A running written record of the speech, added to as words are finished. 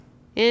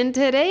In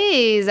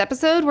today's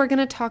episode, we're going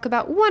to talk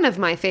about one of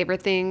my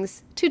favorite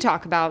things to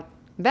talk about,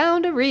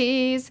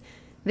 boundaries.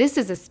 This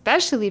is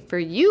especially for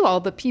you,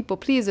 all the people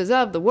pleasers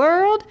of the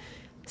world.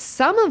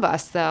 Some of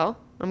us, though,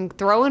 I'm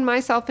throwing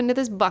myself into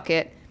this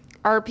bucket,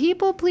 are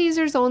people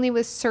pleasers only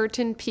with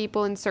certain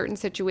people in certain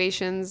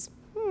situations,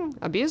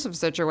 abusive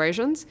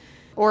situations,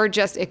 or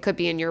just it could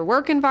be in your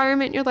work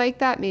environment, you're like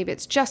that. Maybe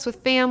it's just with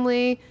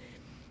family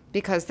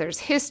because there's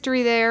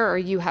history there, or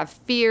you have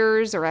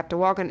fears or have to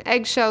walk on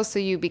eggshells, so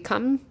you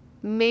become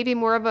maybe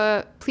more of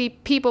a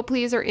people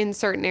pleaser in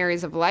certain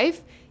areas of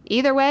life.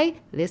 Either way,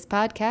 this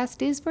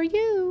podcast is for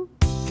you.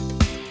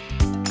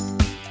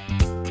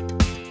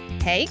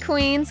 Hey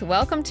queens,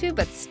 welcome to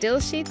But Still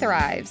She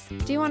Thrives.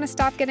 Do you want to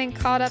stop getting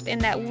caught up in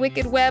that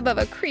wicked web of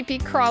a creepy,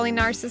 crawly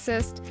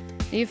narcissist?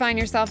 Do you find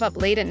yourself up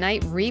late at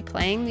night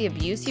replaying the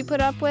abuse you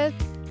put up with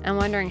and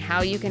wondering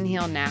how you can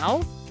heal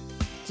now?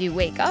 Do you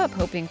wake up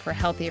hoping for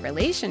healthy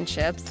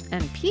relationships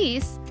and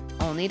peace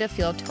only to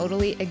feel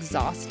totally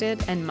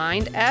exhausted and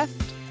mind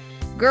effed?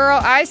 Girl,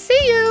 I see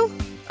you!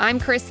 I'm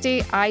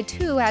Christy. I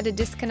too had to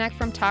disconnect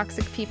from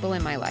toxic people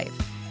in my life,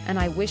 and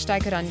I wished I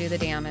could undo the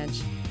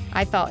damage.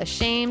 I felt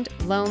ashamed,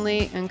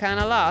 lonely, and kind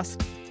of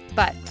lost.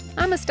 But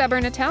I'm a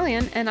stubborn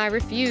Italian, and I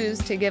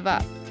refused to give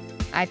up.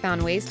 I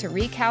found ways to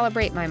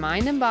recalibrate my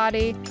mind and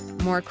body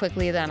more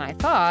quickly than I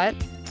thought,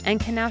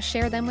 and can now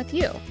share them with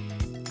you.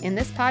 In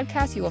this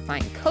podcast, you will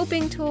find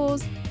coping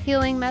tools,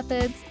 healing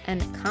methods,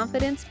 and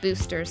confidence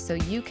boosters so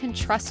you can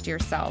trust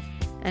yourself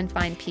and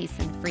find peace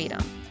and freedom.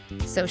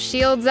 So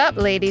shields up,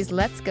 ladies.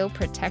 Let's go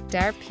protect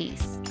our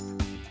peace.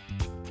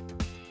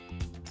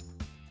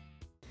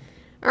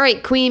 All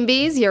right, Queen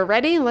Bees, you're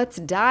ready? Let's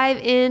dive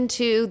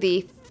into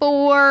the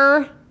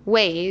 4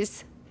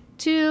 ways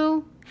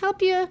to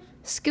help you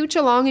scooch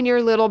along in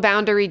your little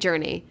boundary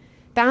journey.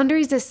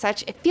 Boundaries is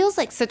it feels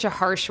like such a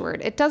harsh word.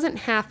 It doesn't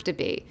have to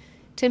be.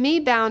 To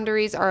me,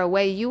 boundaries are a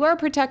way you are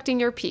protecting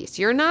your peace.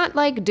 You're not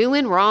like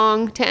doing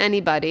wrong to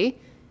anybody.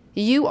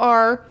 You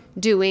are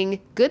doing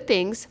good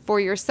things for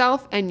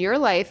yourself and your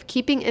life,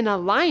 keeping in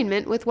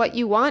alignment with what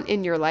you want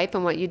in your life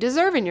and what you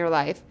deserve in your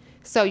life.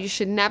 So you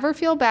should never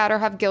feel bad or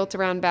have guilt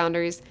around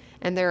boundaries.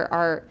 And there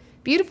are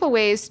beautiful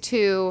ways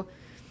to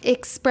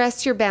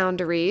express your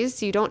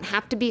boundaries. You don't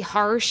have to be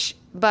harsh,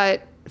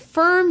 but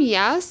firm,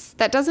 yes.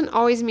 That doesn't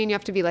always mean you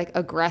have to be like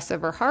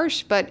aggressive or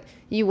harsh, but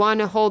you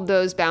want to hold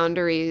those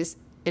boundaries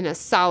in a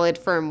solid,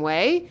 firm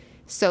way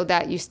so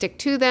that you stick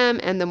to them.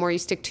 And the more you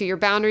stick to your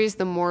boundaries,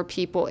 the more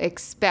people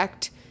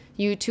expect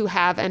you to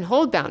have and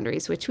hold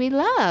boundaries, which we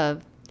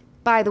love.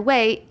 By the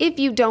way, if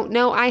you don't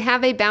know, I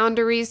have a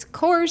boundaries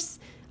course.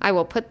 I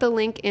will put the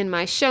link in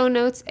my show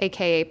notes,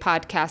 aka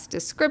podcast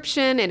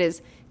description. It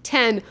is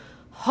 10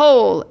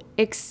 whole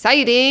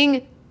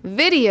exciting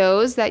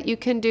videos that you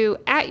can do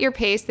at your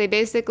pace. They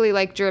basically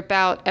like drip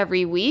out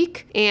every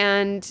week,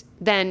 and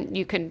then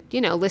you can,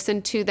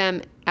 listen to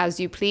them as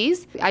you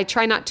please. I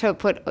try not to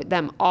put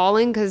them all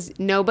in because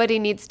nobody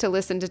needs to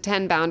listen to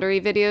 10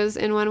 boundary videos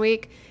in 1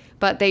 week,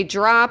 but they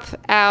drop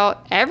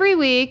out every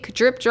week,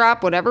 drip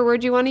drop, whatever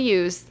word you want to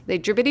use. They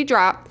drippity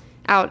drop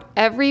out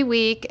every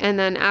week, and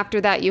then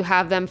after that you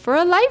have them for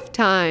a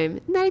lifetime.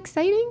 Isn't that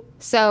exciting?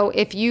 So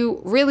if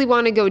you really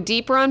want to go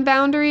deeper on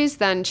boundaries,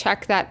 then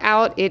check that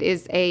out. It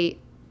is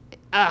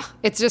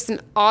it's just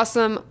an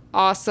awesome,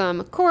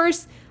 awesome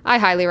course. I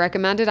highly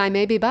recommend it. I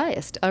may be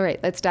biased. All right,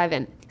 let's dive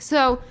in.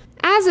 So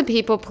as a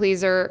people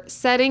pleaser,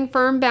 setting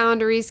firm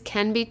boundaries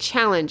can be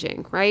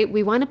challenging, right?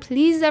 We want to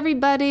please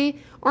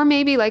everybody, or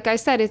maybe, like I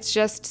said, it's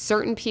just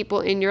certain people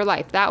in your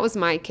life. That was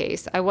my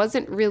case. I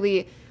wasn't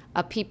really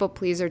a people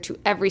pleaser to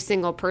every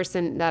single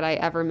person that I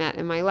ever met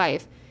in my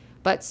life.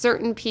 But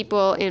certain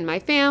people in my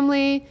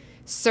family,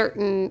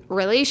 certain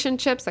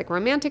relationships, like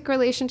romantic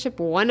relationship,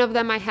 one of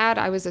them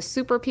I was a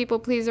super people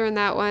pleaser in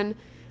that one.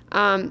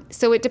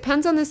 So it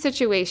depends on the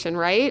situation,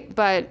 right?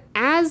 But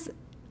as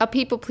a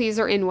people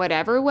pleaser in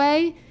whatever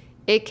way,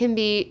 it can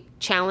be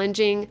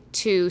challenging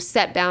to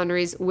set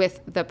boundaries with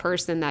the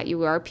person that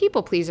you are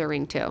people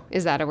pleasering to.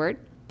 Is that a word?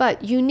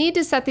 But you need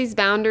to set these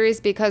boundaries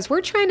because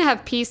we're trying to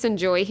have peace and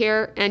joy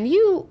here. And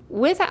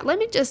let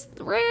me just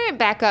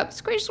back up.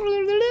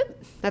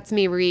 That's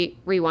me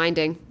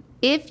rewinding.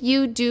 If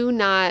you do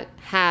not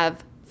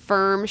have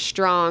firm,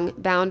 strong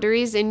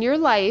boundaries in your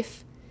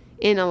life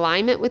in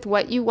alignment with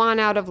what you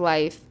want out of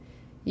life,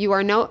 you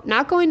are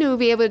not going to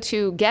be able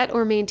to get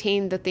or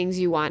maintain the things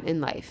you want in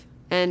life.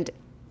 And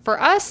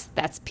for us,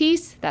 that's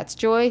peace, that's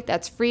joy,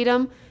 that's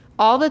freedom.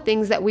 All the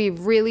things that we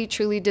really,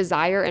 truly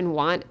desire and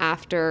want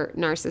after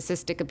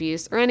narcissistic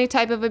abuse or any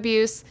type of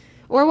abuse,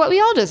 or what we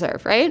all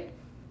deserve, right?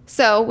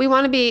 So we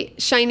want to be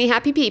shiny,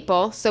 happy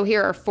people. So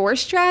here are 4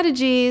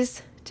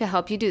 strategies to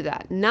help you do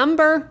that.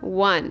 Number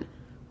 1,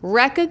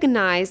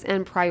 recognize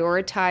and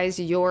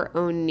prioritize your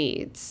own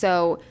needs.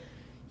 So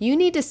you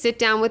need to sit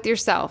down with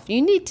yourself.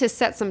 You need to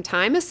set some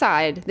time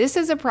aside. This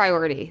is a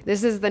priority.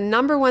 This is the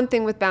number 1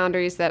 thing with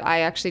boundaries that I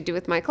actually do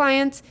with my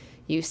clients.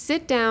 You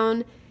sit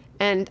down,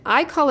 and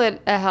I call it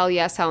a hell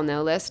yes, hell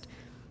no list,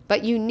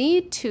 but you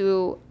need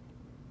to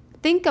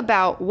think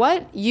about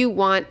what you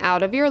want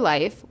out of your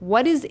life,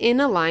 what is in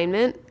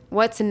alignment,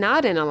 what's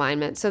not in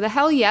alignment. So the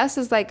hell yes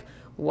is like,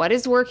 what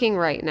is working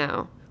right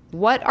now?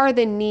 What are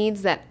the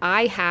needs that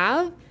I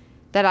have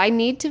that I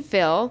need to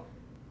fill?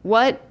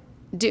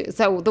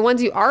 So the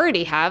ones you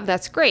already have,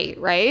 that's great,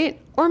 right?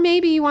 Or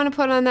maybe you want to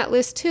put on that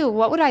list too.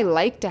 What would I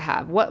like to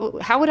have?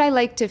 How would I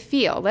like to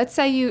feel? Let's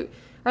say you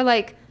are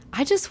like,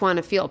 I just want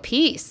to feel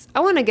peace. I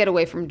want to get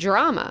away from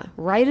drama.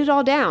 Write it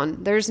all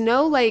down. There's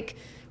no like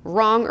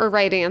wrong or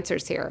right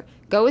answers here.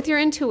 Go with your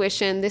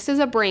intuition. This is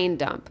a brain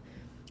dump.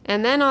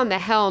 And then on the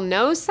hell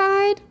no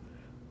side,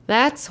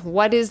 that's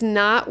what is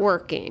not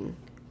working.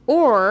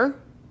 Or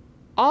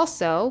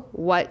also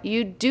what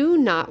you do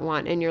not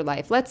want in your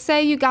life. Let's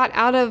say you got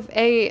out of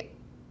an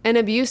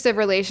abusive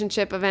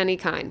relationship of any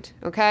kind,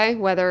 okay?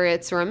 Whether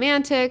it's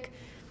romantic,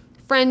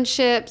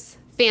 friendships,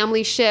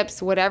 family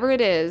ships, whatever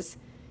it is,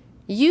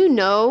 you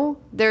know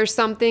there's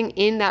something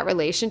in that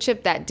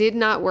relationship that did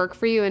not work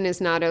for you and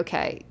is not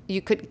okay.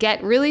 You could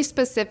get really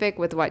specific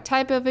with what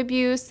type of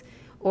abuse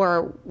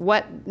or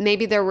what,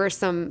 maybe there were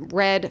some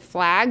red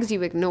flags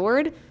you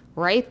ignored.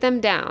 Write them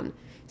down.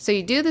 So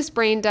you do this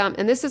brain dump,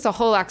 and this is a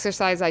whole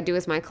exercise I do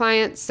with my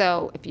clients.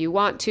 So if you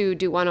want to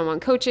do one-on-one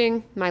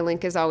coaching, my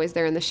link is always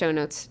there in the show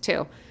notes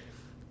too.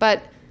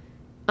 But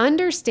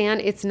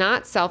understand it's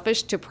not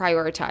selfish to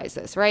prioritize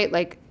this, right?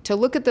 Like to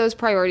look at those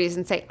priorities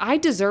and say, I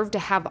deserve to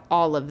have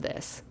all of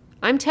this.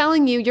 I'm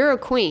telling you, you're a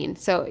queen.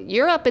 So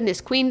you're up in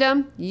this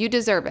queendom. You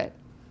deserve it.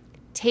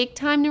 Take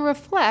time to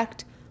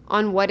reflect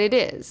on what it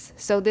is.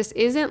 So this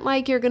isn't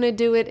like you're going to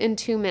do it in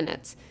 2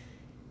 minutes.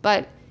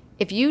 But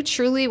if you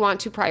truly want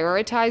to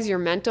prioritize your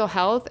mental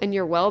health and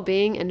your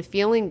well-being and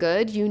feeling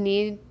good, you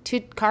need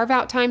to carve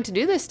out time to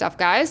do this stuff,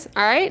 guys.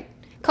 All right?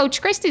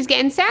 Coach Christy's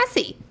getting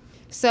sassy.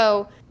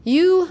 So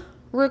you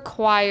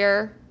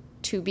require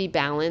to be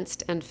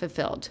balanced and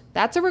fulfilled.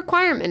 That's a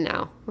requirement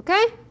now,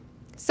 okay?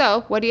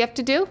 So what do you have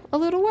to do? A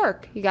little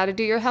work. You got to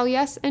do your hell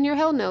yes and your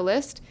hell no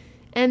list.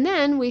 And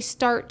then we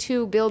start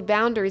to build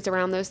boundaries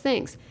around those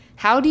things.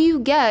 How do you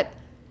get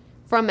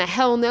from a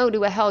hell no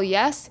to a hell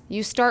yes?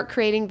 You start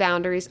creating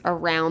boundaries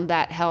around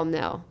that hell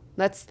no.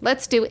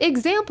 Let's do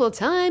example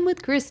time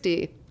with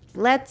Christy.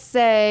 Let's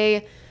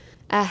say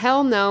a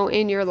hell no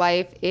in your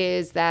life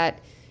is that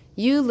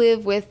you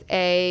live with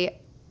a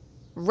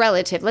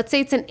relative. Let's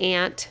say it's an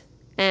aunt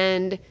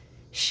and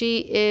she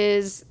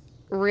is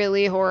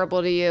really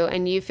horrible to you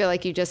and you feel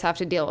like you just have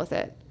to deal with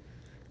it.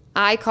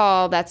 I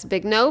call that's a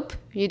big nope.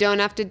 You don't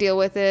have to deal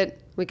with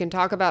it. We can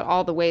talk about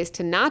all the ways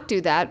to not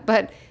do that,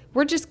 but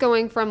we're just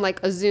going from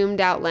like a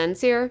zoomed out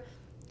lens here.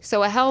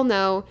 So a hell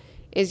no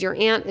is your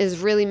aunt is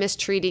really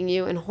mistreating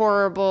you and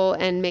horrible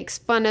and makes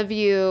fun of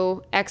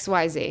you,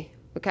 XYZ,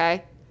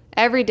 okay?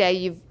 Every day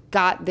you've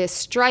got this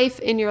strife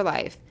in your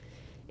life.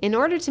 In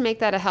order to make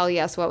that a hell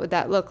yes, what would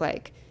that look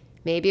like?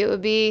 Maybe it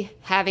would be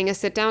having a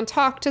sit-down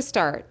talk to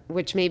start,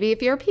 which maybe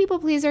if you're a people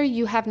pleaser,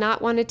 you have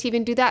not wanted to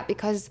even do that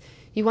because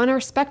you want to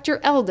respect your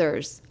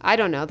elders. I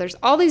don't know. There's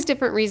all these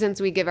different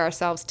reasons we give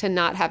ourselves to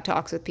not have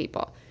talks with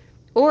people.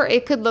 Or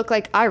it could look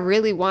like, I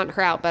really want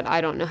her out, but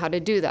I don't know how to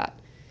do that.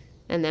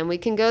 And then we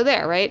can go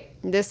there, right?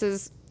 This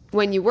is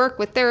when you work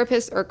with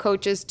therapists or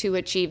coaches to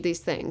achieve these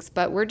things.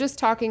 But we're just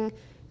talking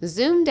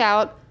zoomed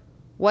out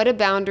what a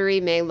boundary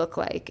may look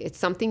like. It's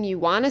something you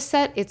want to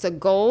set. It's a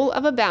goal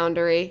of a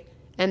boundary.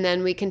 And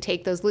then we can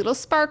take those little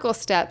sparkle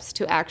steps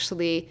to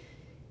actually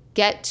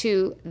get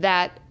to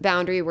that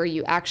boundary where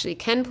you actually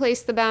can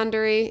place the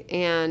boundary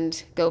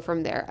and go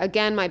from there.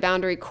 Again, my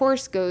boundary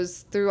course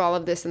goes through all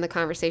of this in the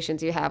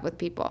conversations you have with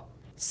people.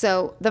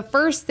 So the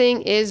first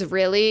thing is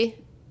really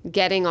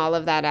getting all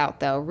of that out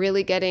though,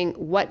 really getting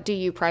what do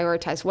you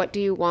prioritize? What do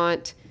you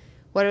want?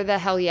 What are the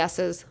hell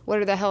yeses? What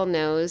are the hell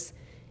no's?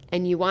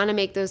 And you want to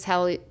make those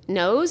hell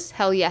no's,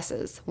 hell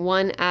yeses,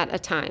 one at a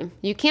time.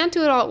 You can't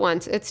do it all at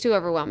once. It's too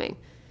overwhelming.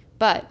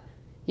 But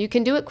you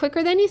can do it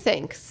quicker than you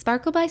think.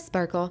 Sparkle by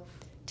sparkle.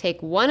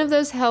 Take one of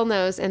those hell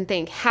no's and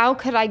think, how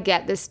could I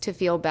get this to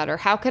feel better?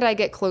 How could I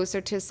get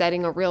closer to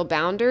setting a real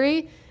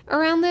boundary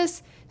around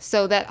this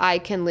so that I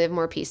can live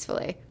more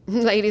peacefully?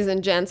 Ladies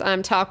and gents,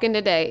 I'm talking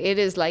today. It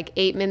is like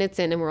 8 minutes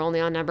in and we're only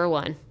on number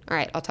 1. All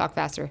right, I'll talk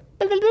faster.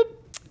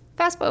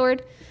 Fast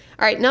forward.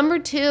 All right, number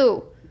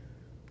 2.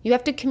 You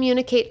have to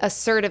communicate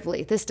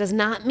assertively. This does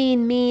not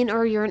mean mean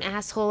or you're an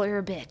asshole or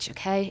a bitch,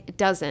 okay? It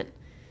doesn't.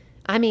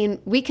 I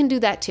mean, we can do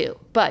that too,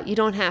 but you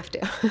don't have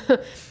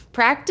to.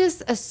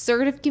 Practice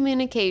assertive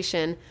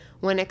communication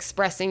when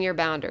expressing your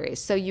boundaries.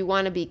 So you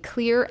want to be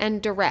clear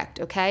and direct,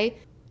 okay?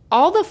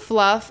 All the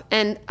fluff,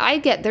 and I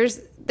get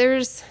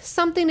there's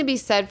something to be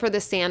said for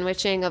the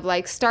sandwiching of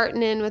like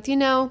starting in with,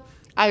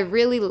 I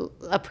really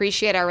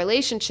appreciate our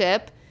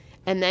relationship.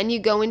 And then you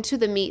go into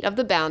the meat of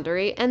the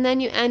boundary and then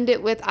you end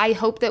it with, I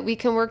hope that we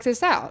can work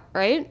this out,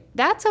 right?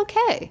 That's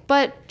okay.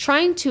 But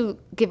trying to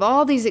give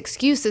all these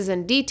excuses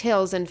and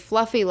details and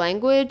fluffy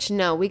language,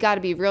 no, we got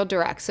to be real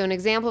direct. So an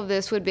example of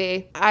this would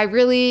be, I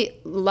really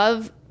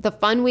love the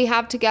fun we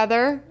have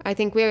together. I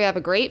think we have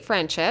a great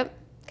friendship.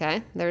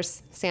 Okay,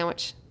 there's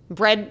sandwich.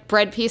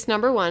 Bread piece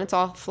number 1. It's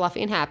all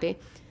fluffy and happy.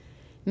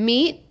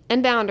 Meet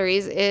and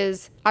boundaries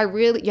is,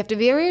 you have to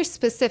be very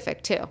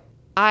specific too.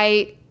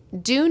 I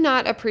do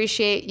not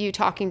appreciate you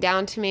talking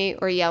down to me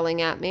or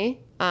yelling at me.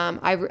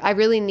 I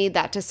really need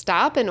that to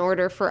stop in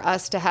order for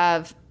us to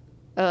have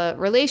a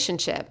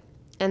relationship.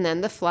 And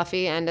then the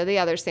fluffy end of the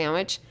other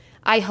sandwich,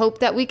 I hope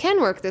that we can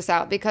work this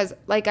out because,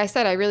 like I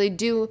said, I really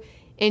do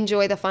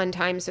enjoy the fun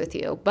times with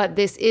you. But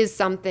this is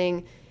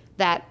something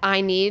that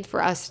I need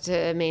for us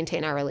to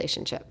maintain our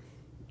relationship.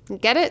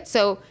 Get it?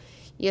 So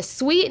you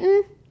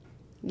sweeten,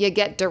 you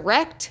get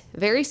direct,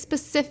 very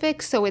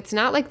specific. So it's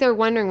not like they're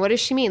wondering, what does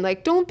she mean?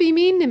 Like, don't be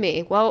mean to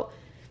me. Well,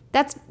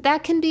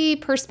 that can be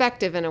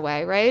perspective in a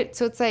way, right?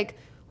 So it's like,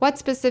 what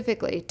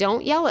specifically?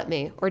 Don't yell at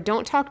me, or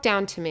don't talk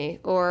down to me,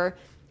 or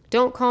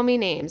don't call me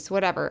names,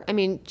 whatever. I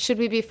mean, should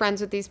we be friends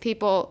with these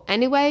people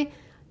anyway?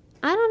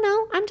 I don't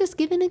know. I'm just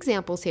giving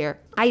examples here.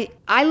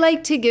 I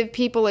like to give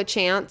people a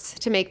chance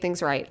to make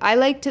things right. I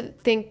like to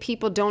think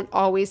people don't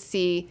always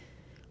see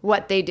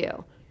what they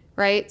do,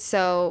 right?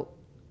 So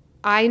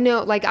I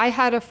know, like I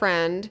had a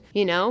friend,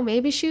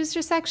 maybe she was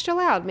just extra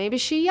loud. Maybe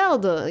she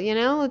yelled,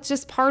 it's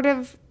just part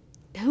of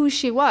who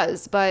she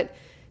was. But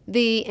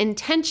the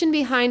intention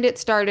behind it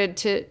started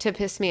to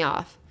piss me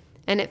off.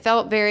 And it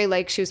felt very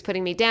like she was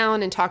putting me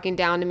down and talking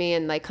down to me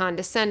and like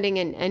condescending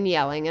and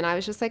yelling. And I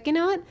was just like, you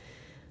know what?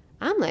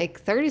 I'm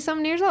like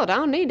 30-something years old. I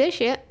don't need this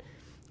shit.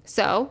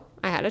 So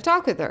I had to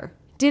talk with her.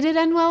 Did it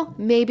end well?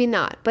 Maybe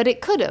not. But it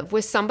could have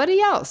with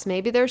somebody else.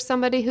 Maybe there's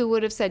somebody who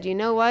would have said, you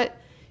know what?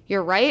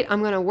 You're right.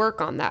 I'm going to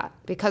work on that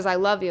because I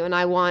love you and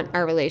I want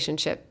our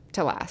relationship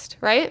to last,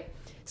 right?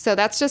 So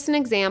that's just an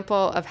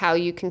example of how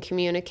you can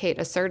communicate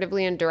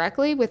assertively and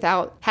directly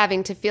without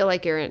having to feel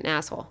like you're an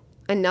asshole.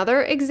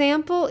 Another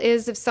example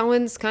is if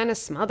someone's kind of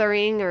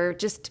smothering or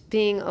just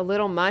being a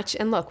little much.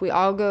 And look, we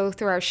all go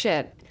through our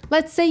shit.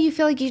 Let's say you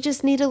feel like you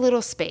just need a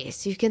little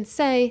space. You can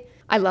say,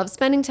 I love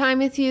spending time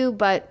with you,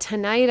 but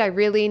tonight I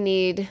really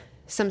need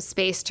some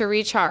space to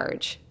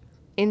recharge.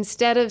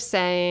 Instead of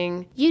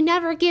saying, you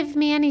never give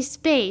me any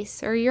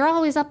space, or you're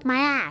always up my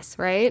ass,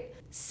 right?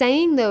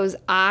 Saying those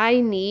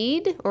I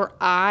need or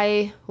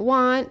I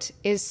want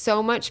is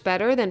so much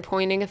better than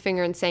pointing a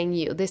finger and saying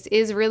you. This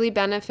is really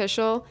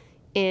beneficial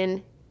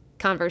in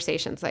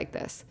conversations like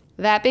this.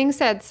 That being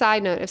said,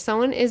 side note, if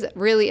someone is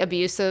really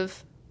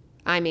abusive,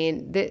 I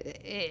mean,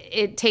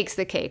 it takes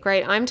the cake,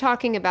 right? I'm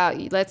talking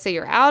about, let's say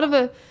you're out of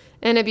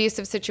an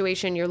abusive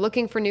situation, you're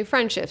looking for new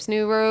friendships,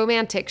 new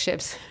romantic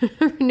ships,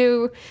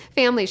 new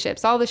family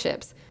ships, all the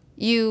ships.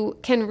 You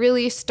can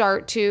really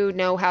start to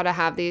know how to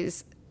have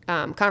these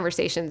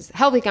conversations,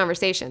 healthy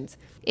conversations.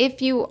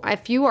 If you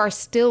are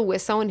still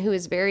with someone who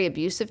is very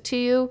abusive to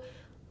you,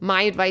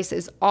 my advice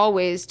is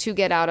always to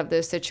get out of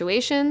those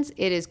situations.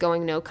 It is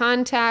going no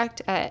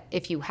contact.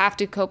 If you have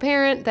to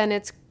co-parent, then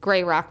it's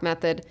Gray Rock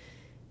method.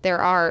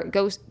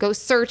 Go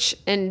search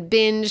and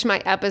binge my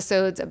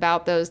episodes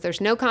about those.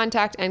 There's no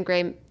contact and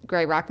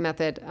Gray Rock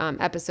method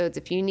episodes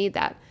if you need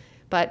that.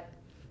 But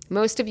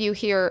most of you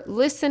here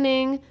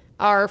listening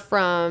are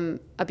from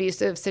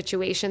abusive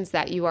situations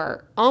that you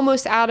are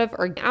almost out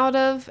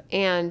of.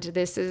 And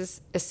this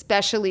is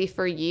especially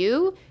for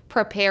you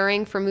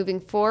preparing for moving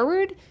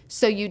forward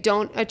so you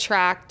don't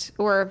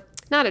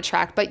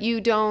but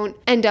you don't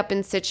end up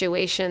in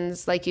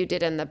situations like you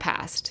did in the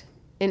past.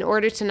 In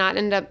order to not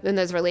end up in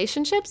those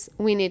relationships,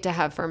 we need to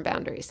have firm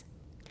boundaries.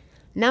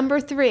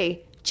 Number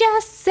 3,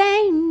 just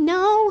say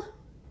no.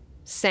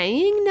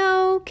 Saying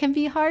no can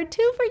be hard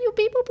too for you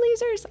people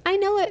pleasers. I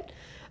know it.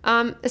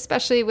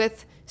 Especially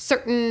with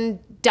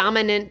certain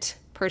dominant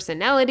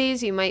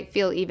personalities. You might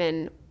feel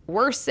even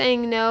worse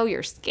saying no.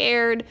 You're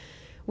scared.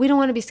 We don't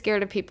want to be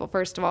scared of people,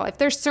 first of all. If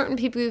there's certain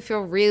people who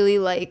feel really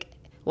like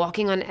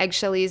walking on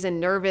eggshells and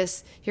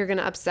nervous, you're going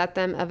to upset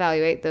them.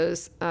 Evaluate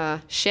those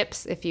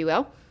ships, if you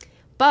will.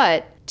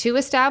 But to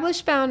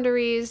establish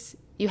boundaries,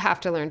 you have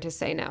to learn to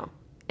say no.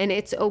 And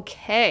it's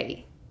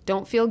okay.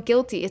 Don't feel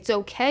guilty. It's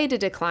okay to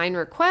decline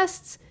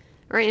requests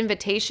or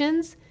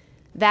invitations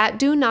that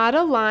do not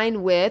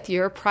align with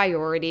your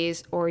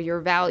priorities or your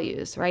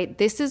values, right?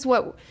 This is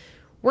what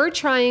we're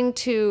trying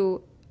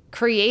to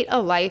create,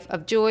 a life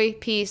of joy,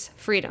 peace,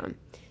 freedom.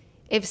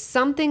 If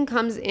something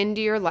comes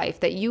into your life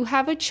that you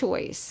have a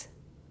choice,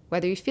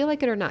 whether you feel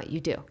like it or not, you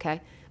do,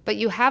 okay? But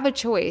you have a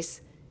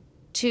choice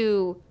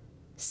to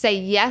say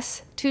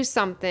yes to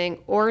something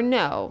or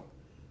no.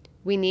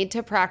 We need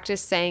to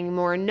practice saying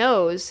more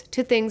no's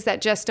to things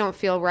that just don't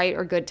feel right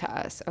or good to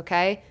us,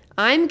 okay?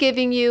 I'm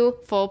giving you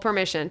full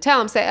permission. Tell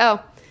them, say,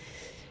 oh,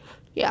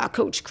 yeah,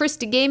 Coach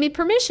Christy gave me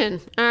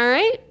permission. All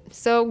right,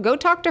 so go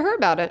talk to her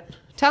about it.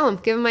 Tell them,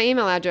 give them my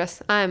email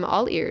address. I'm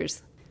all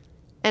ears.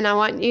 And I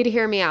want you to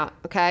hear me out,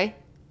 okay?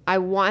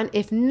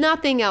 If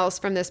nothing else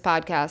from this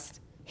podcast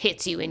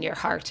hits you in your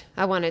heart,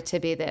 I want it to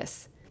be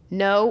this.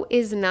 No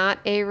is not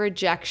a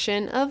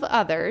rejection of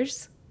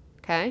others,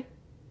 okay?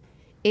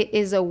 It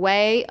is a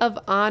way of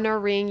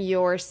honoring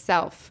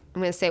yourself.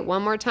 I'm going to say it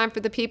one more time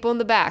for the people in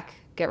the back.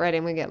 Get ready,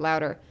 I'm going to get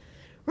louder.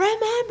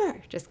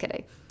 Remember, just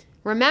kidding.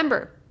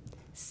 Remember,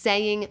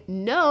 saying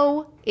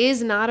no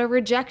is not a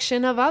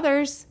rejection of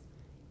others.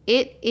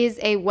 It is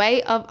a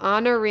way of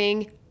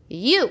honoring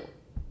you.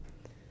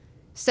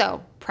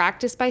 So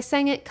practice by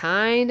saying it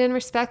kind and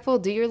respectful.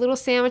 Do your little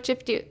sandwich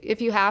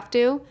if you have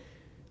to.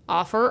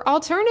 Offer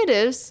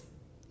alternatives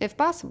if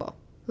possible.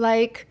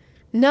 Like,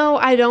 no,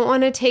 I don't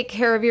want to take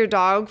care of your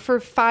dog for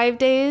 5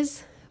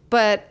 days,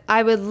 but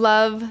I would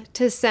love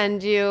to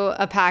send you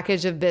a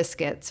package of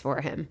biscuits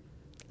for him.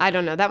 I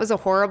don't know. That was a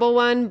horrible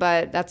one,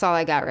 but that's all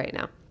I got right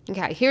now.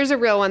 Okay, here's a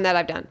real one that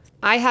I've done.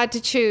 I had to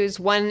choose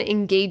one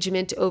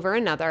engagement over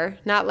another,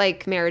 not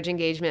like marriage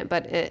engagement,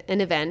 but an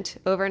event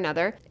over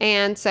another.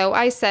 And so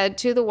I said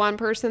to the one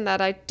person that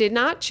I did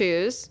not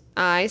choose,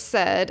 I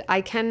said,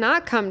 I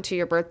cannot come to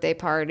your birthday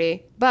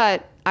party,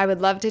 but I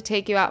would love to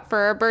take you out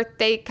for a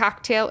birthday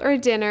cocktail or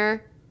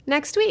dinner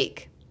next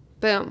week.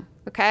 Boom.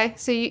 Okay,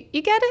 so you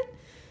get it?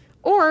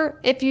 Or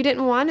if you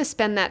didn't want to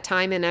spend that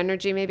time and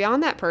energy maybe on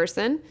that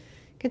person,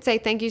 you could say,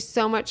 thank you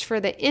so much for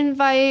the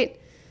invite.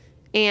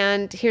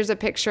 And here's a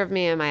picture of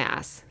me and my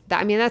ass.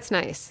 That's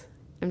nice.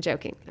 I'm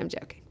joking.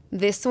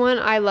 This one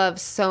I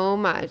love so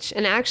much.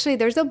 And actually,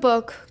 there's a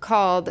book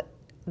called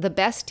The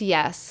Best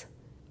Yes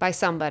by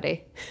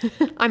somebody.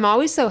 I'm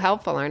always so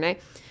helpful, aren't I?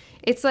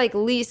 It's like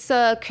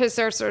Lisa.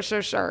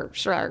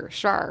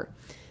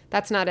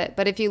 That's not it.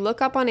 But if you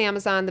look up on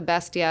Amazon, The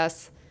Best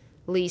Yes,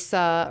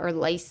 Lisa or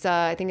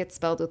Lisa, I think it's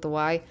spelled with a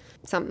Y,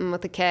 something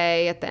with a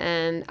K at the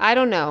end. I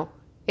don't know.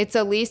 It's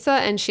a Lisa,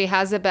 and she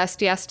has a best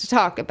yes to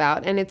talk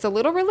about. And it's a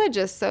little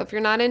religious, so if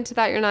you're not into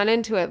that, you're not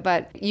into it.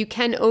 But you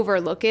can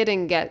overlook it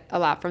and get a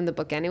lot from the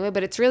book anyway.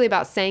 But it's really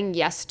about saying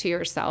yes to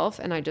yourself,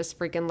 and I just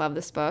freaking love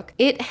this book.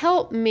 It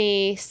helped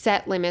me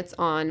set limits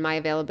on my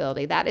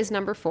availability. That is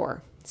number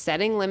 4,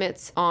 setting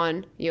limits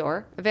on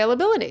your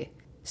availability.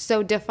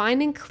 So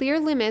defining clear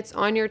limits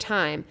on your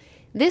time.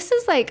 This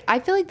is I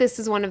feel like this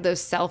is one of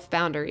those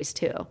self-boundaries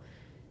too.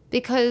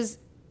 Because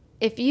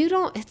if you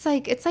don't,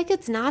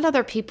 it's not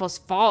other people's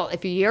fault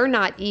if you're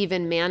not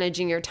even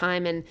managing your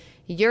time and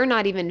you're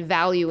not even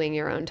valuing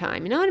your own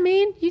time. You know what I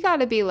mean? You got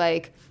to be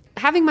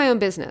having my own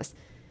business.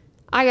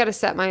 I got to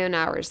set my own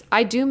hours.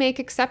 I do make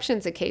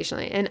exceptions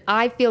occasionally, and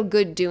I feel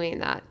good doing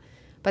that.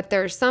 But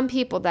there are some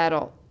people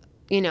that'll,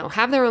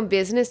 have their own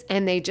business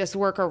and they just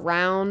work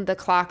around the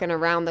clock and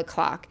around the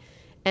clock.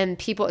 And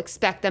people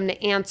expect them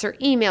to answer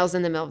emails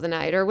in the middle of the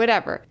night or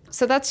whatever.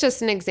 So that's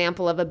just an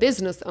example of a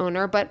business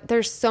owner, but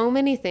there's so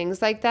many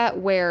things like that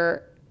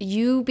where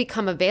you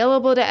become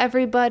available to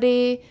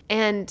everybody,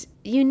 and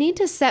you need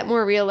to set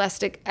more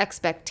realistic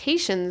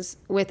expectations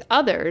with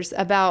others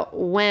about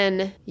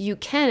when you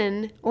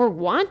can or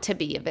want to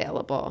be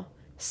available.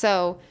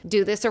 So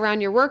do this around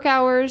your work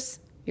hours,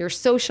 your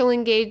social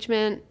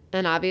engagement,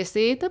 and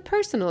obviously the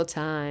personal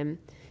time.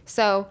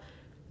 So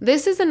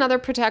this is another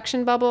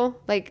protection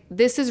bubble.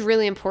 This is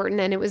really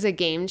important, and it was a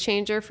game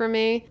changer for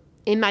me.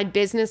 In my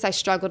business, I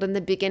struggled in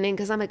the beginning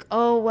because I'm like,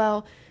 oh,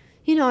 well,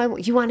 you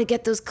want to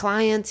get those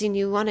clients and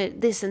you want to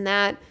this and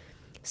that.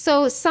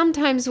 So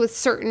sometimes with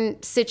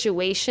certain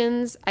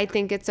situations, I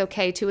think it's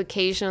okay to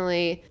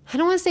occasionally, I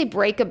don't want to say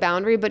break a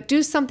boundary, but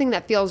do something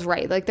that feels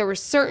right. There were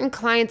certain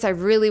clients I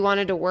really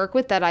wanted to work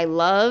with that I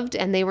loved,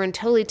 and they were in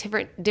totally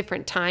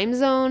different time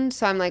zones.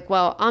 So I'm like,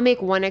 well, I'll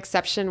make one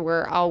exception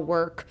where I'll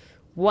work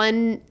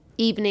one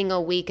evening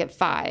a week at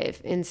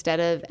 5 instead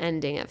of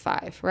ending at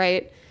 5,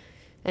 right?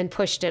 And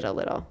pushed it a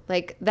little.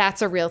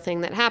 That's a real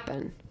thing that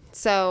happened.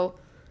 So,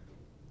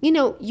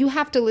 you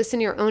have to listen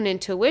to your own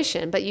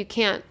intuition, but you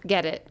can't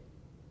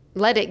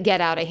let it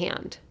get out of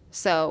hand.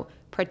 So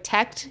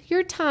protect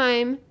your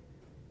time.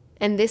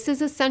 And this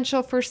is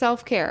essential for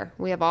self-care.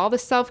 We have all the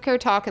self-care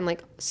talk in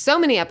so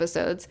many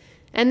episodes.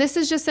 And this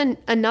is just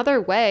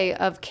another way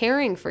of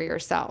caring for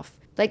yourself.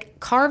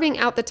 Carving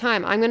out the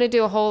time. I'm going to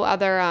do a whole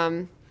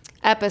other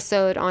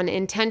episode on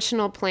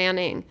intentional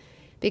planning,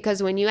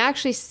 because when you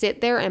actually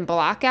sit there and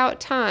block out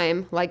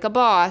time like a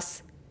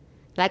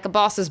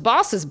boss's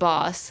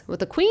boss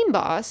with a queen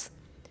boss,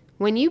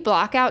 when you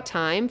block out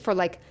time for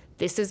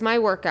this is my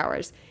work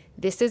hours,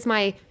 this is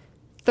my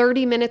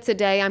 30 minutes a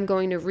day I'm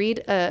going to read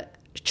a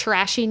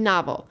trashy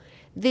novel,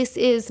 this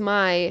is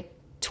my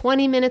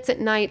 20 minutes at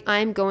night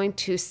I'm going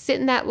to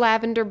sit in that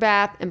lavender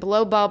bath and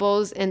blow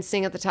bubbles and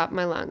sing at the top of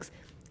my lungs.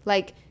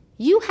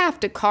 You have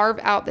to carve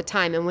out the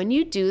time. And when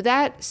you do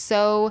that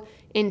so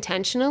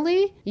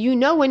intentionally,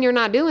 when you're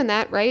not doing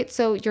that, right?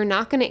 So you're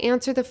not going to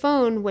answer the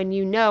phone when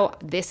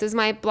this is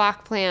my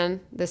block plan.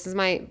 This is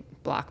my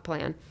block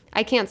plan.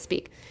 I can't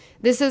speak.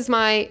 This is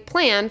my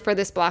plan for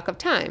this block of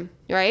time,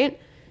 right?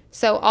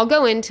 So I'll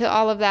go into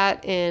all of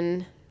that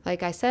in,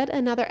 like I said,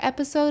 another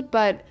episode,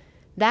 but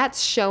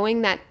that's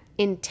showing that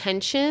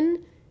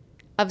intention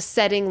of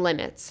setting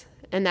limits.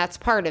 And that's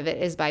part of it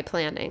is by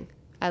planning.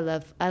 I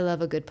love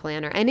a good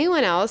planner.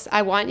 Anyone else,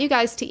 I want you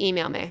guys to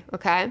email me,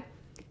 okay?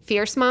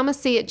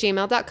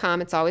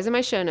 fiercemamac@gmail.com. It's always in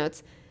my show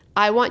notes.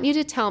 I want you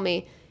to tell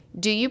me,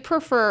 do you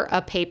prefer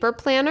a paper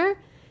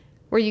planner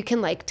where you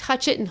can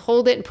touch it and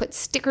hold it and put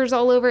stickers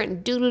all over it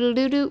and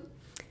do-do-do-do-do?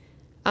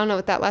 I don't know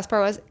what that last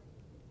part was.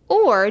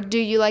 Or do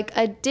you like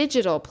a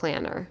digital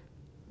planner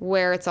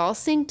where it's all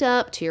synced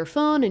up to your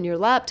phone and your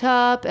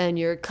laptop and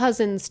your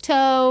cousin's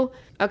toe.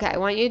 Okay, I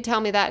want you to tell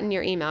me that in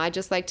your email. I'd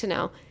just like to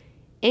know.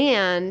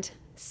 And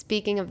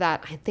speaking of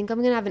that, I think I'm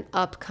going to have an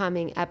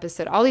upcoming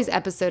episode, all these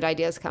episode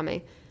ideas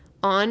coming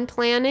on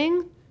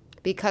planning,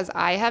 because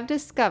I have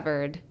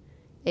discovered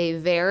a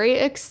very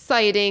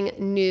exciting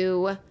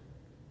new,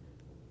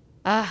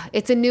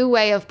 it's a new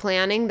way of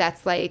planning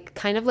that's like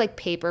kind of like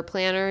paper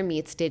planner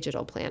meets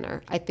digital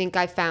planner. I think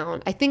I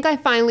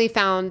finally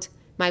found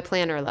my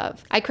planner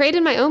love. I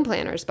created my own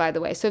planners, by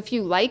the way. So if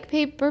you like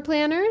paper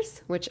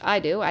planners, which I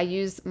do, I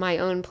use my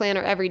own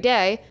planner every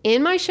day.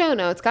 In my show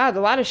notes, God,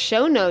 a lot of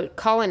show note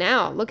calling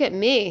out. Look at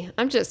me.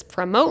 I'm just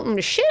promoting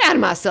the shit out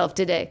of myself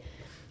today.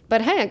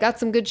 But hey, I got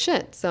some good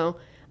shit. So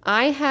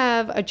I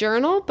have a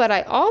journal, but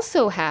I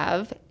also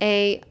have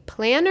a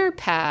planner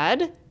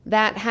pad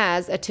that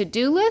has a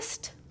to-do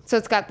list. So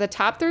it's got the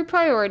top 3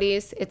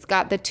 priorities. It's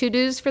got the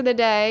to-dos for the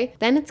day.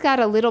 Then it's got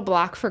a little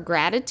block for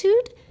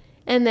gratitude.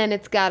 And then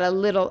it's got a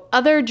little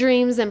other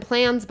dreams and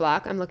plans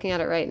block. I'm looking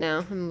at it right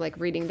now. I'm like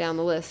reading down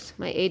the list.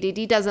 My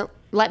ADD doesn't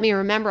let me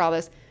remember all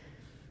this.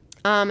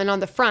 And on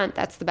the front,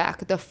 that's the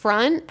back. The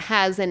front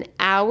has an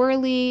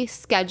hourly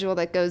schedule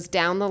that goes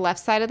down the left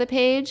side of the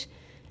page.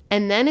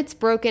 And then it's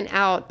broken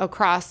out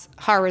across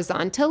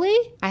horizontally.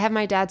 I have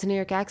my dad's New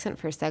York accent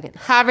for a second.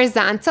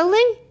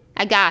 Horizontally?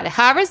 I got it.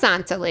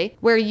 Horizontally.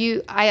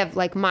 I have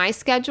like my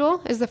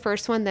schedule is the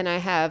first one. Then I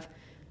have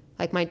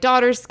like my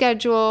daughter's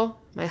schedule,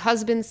 my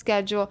husband's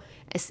schedule.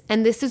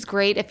 And this is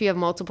great if you have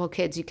multiple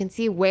kids. You can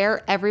see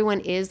where everyone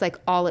is like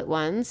all at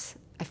once.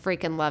 I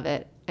freaking love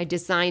it. I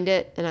designed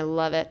it and I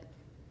love it.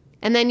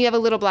 And then you have a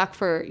little block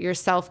for your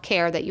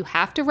self-care that you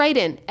have to write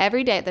in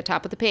every day at the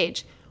top of the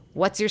page.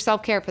 What's your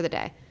self-care for the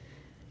day?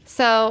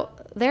 So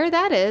there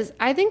that is.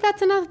 I think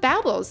that's enough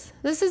babbles.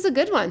 This is a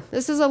good one.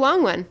 This is a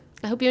long one.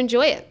 I hope you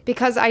enjoy it,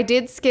 because I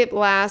did skip the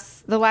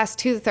last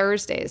 2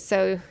 Thursdays.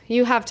 So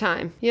you have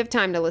time. You have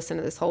time to listen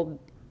to this whole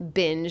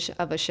binge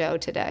of a show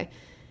today.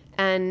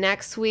 And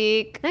next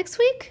week,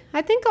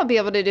 I think I'll be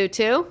able to do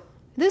 2.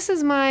 This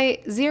is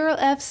my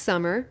 0F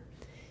summer.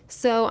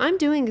 So I'm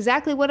doing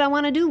exactly what I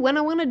want to do when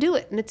I want to do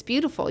it. And it's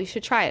beautiful. You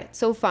should try it. It's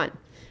so fun.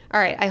 All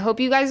right. I hope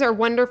you guys are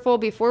wonderful.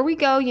 Before we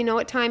go, you know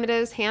what time it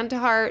is. Hand to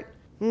heart.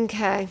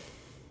 Okay.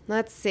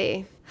 Let's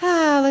see.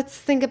 Let's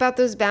think about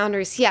those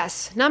boundaries.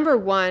 Yes. Number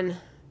 1,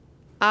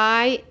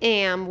 I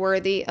am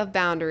worthy of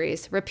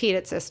boundaries. Repeat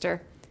it,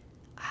 sister.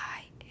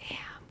 I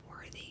am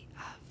worthy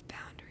of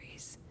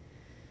boundaries.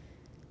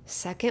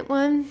 Second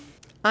one,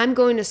 I'm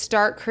going to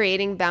start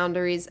creating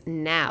boundaries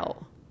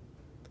now.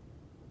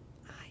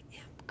 I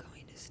am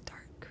going to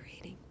start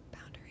creating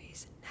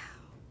boundaries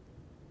now.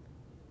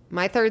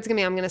 My third's going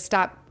to be, I'm going to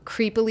stop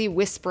creepily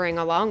whispering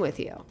along with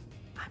you.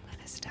 I'm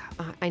going to stop.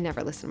 I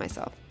never listen to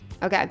myself.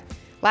 Okay.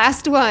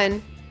 Last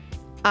one,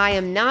 I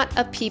am not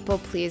a people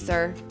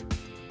pleaser.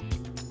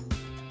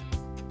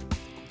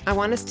 I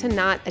want us to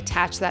not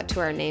attach that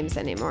to our names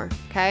anymore,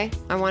 okay?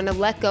 I want to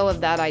let go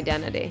of that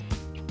identity.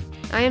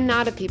 I am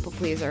not a people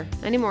pleaser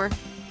anymore.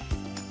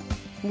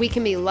 We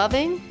can be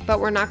loving,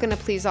 but we're not going to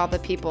please all the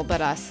people but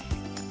us.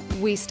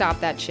 We stop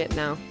that shit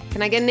now.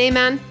 Can I get an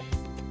amen?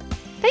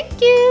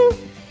 Thank you.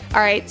 All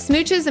right,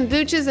 smooches and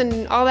booches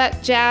and all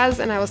that jazz,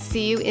 and I will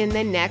see you in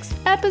the next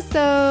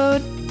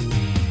episode.